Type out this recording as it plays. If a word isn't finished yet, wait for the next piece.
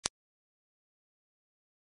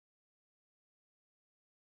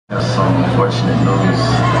That's some unfortunate news.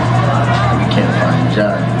 We can't find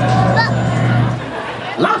John.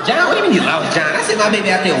 Lost John? What do you mean you lost John? I sent my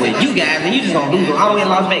baby out there with you guys and you just gonna lose him all the way in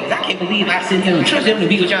Las Vegas. I can't believe I sent him and trust him to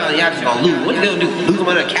be with y'all and y'all just gonna lose. What you gonna do? Lose him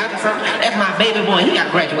under a couch or something? That's my baby boy. He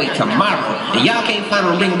gotta graduate tomorrow. And y'all can't find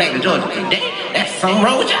him and bring him back to Georgia. That's something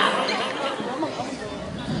wrong with y'all.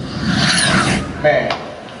 Man,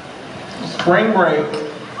 spring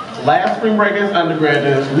break. Last spring break as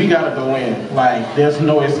undergraduates, we gotta go in. Like, there's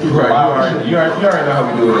no excuse. Right, you already know how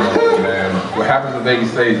we do it, man. What happens in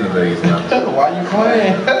Vegas stays in Vegas now. Why you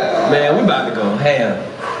playing? Man, we about to go ham.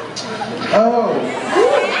 Oh.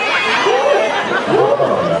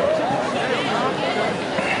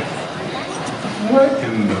 What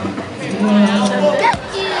in the...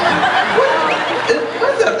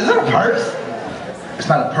 Is that a purse? It's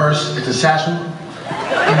not a purse, it's a satchel.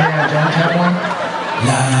 Can you have one?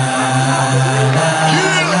 La la la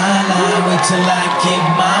la, wait till I get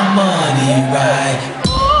my money right.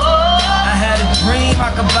 I had a dream I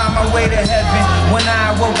could buy my way to heaven. When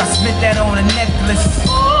I awoke, I spent that on a necklace.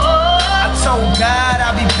 I told God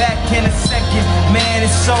I'll be back in a second. Man,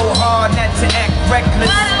 it's so hard not to act reckless.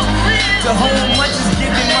 To whom much is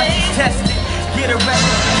given, much is tested. Get a record.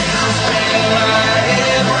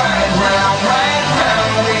 Right round,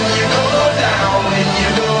 when you go down, when you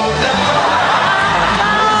go down.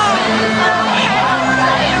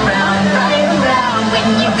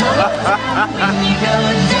 When you go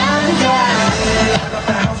down, down. I got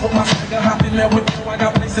the house with my swagger, hop in there with you, I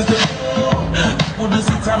got places to go. Well, the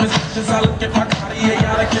seat time is precious, I look at my Cartier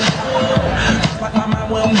out of control. Just like my mind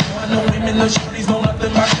where I'm going, no women, no shorties, no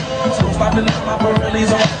nothing but girls. No stopping at my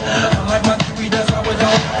Pirelli's on. Unlike my jewelry, that's how it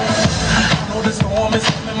goes. I know the storm is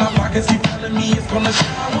coming, my pockets keep telling me it's gonna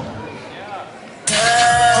shower.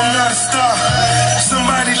 I'm not a star.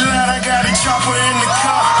 Somebody lied, I got a chopper in the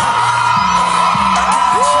car.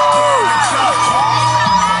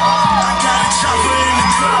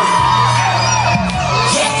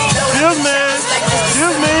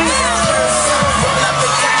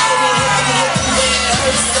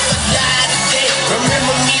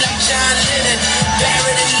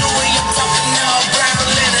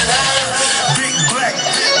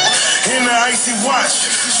 Watch,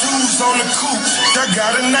 shoes on the coupe, I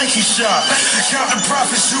got a Nike shop. Count the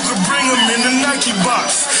profits, you could bring them in the Nike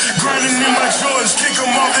box. Grinding in my Jordans, kick them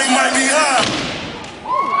off, they might be high.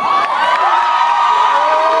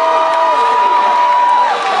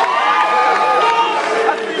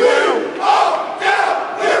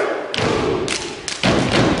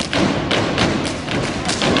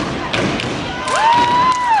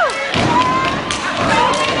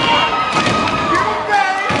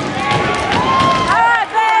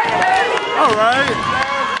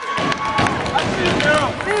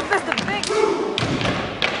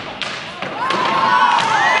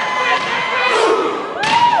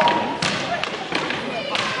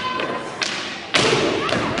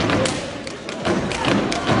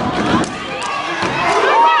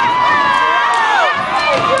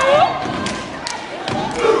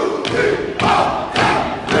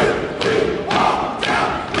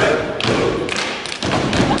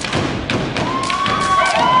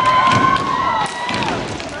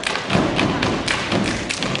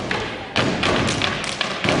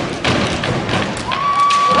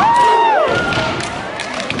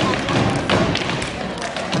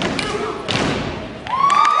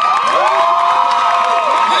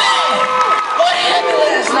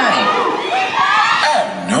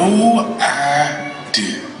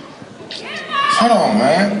 Hold on,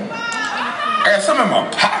 man. I got something in my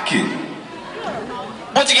pocket.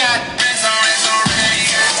 What you got?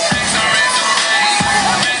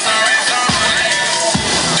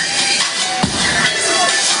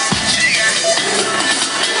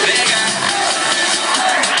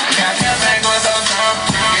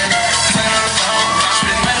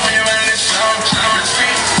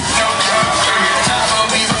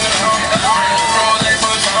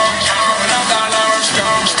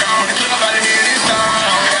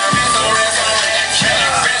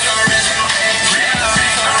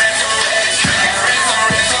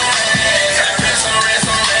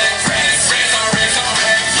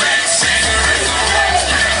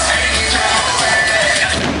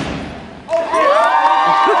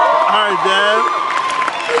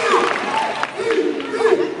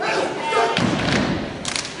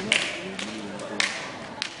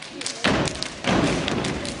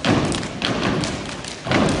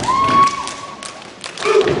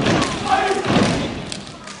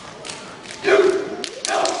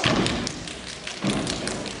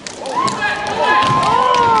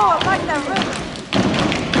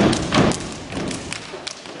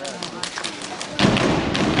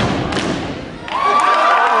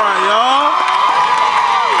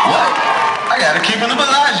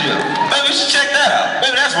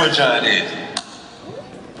 it.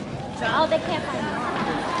 Oh, they can't find it.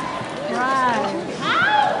 Right.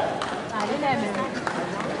 I didn't have it.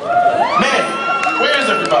 Man, where's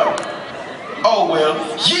everybody? Oh well,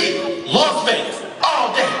 yeah, Las Vegas,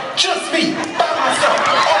 all day, just me, by myself,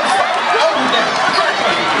 on the spot, holding down,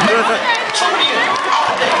 graduating, turning in,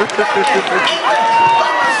 all day,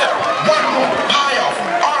 by myself, one more, pie off,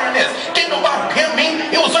 RNS, didn't nobody pimp me,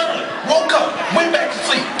 it was early, woke up, went back to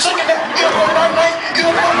sleep, took a nap, you don't go night, you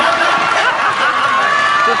don't go night.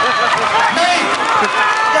 Man,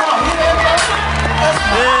 y'all hear that, man?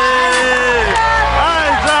 Hey!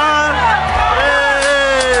 Alright, John!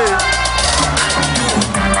 Hey!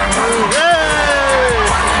 Hey!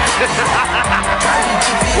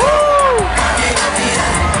 Woo!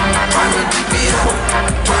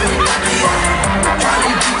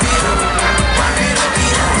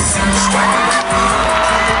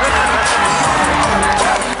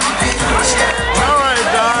 Alright,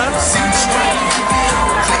 John!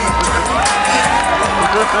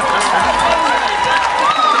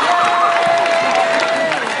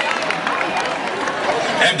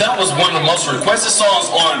 And that was one of the most requested songs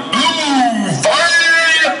on Blue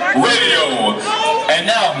Fire Radio. And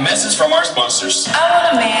now, a message from our sponsors. I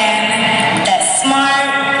want a man that's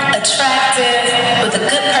smart, attractive, with a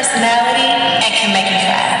good personality, and can make me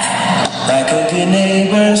laugh. Like a good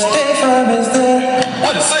neighbor, stay firm is there.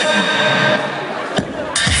 What a second.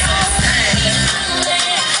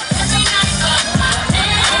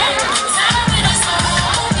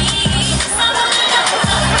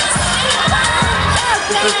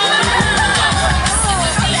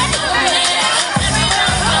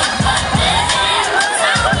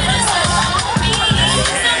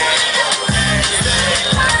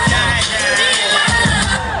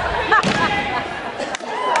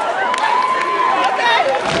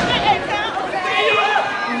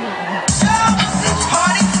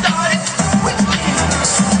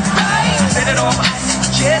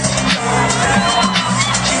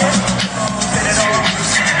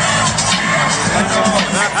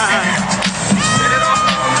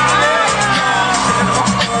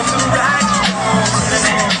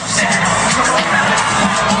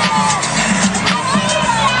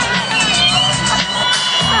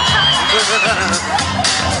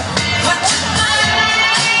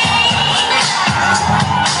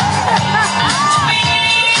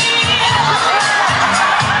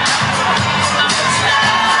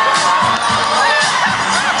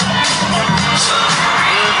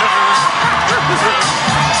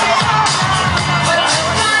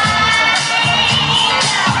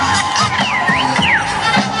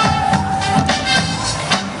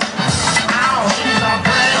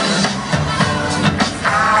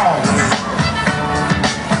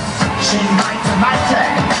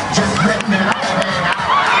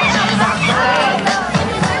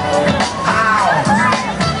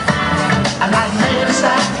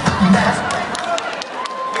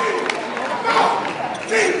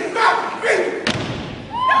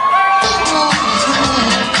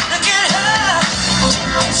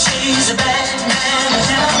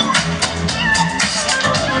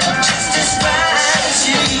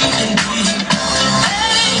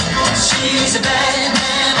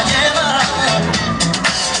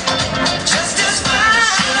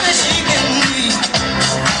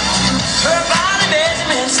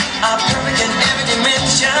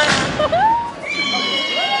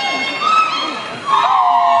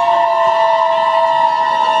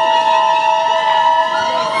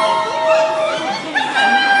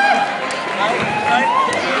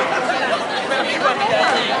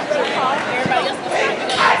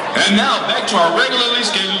 And now, back to our regularly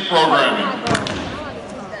scheduled programming.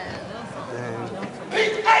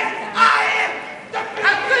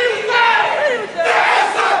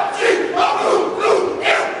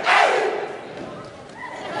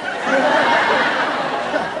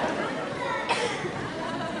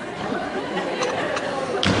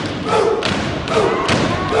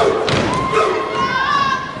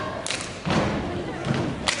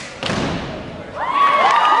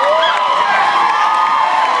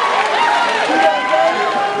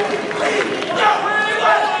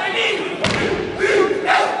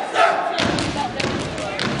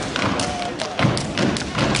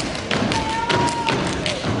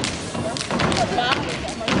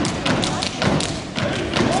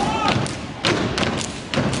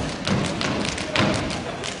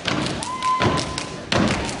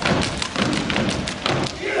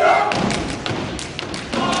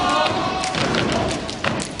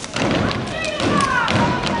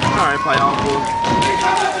 Alright, play on cool.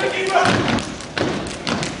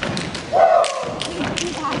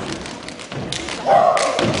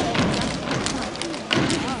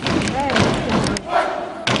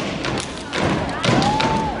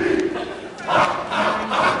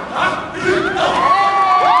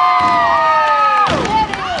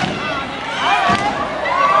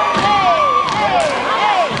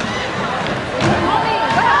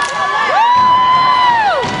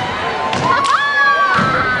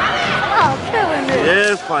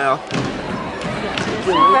 fly off.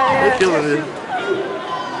 They're killing it.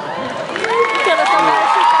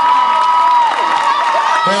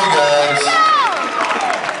 Hey guys,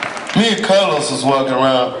 me and Carlos was walking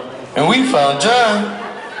around and we found John.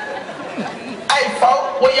 Hey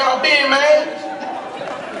folk, where y'all been, man?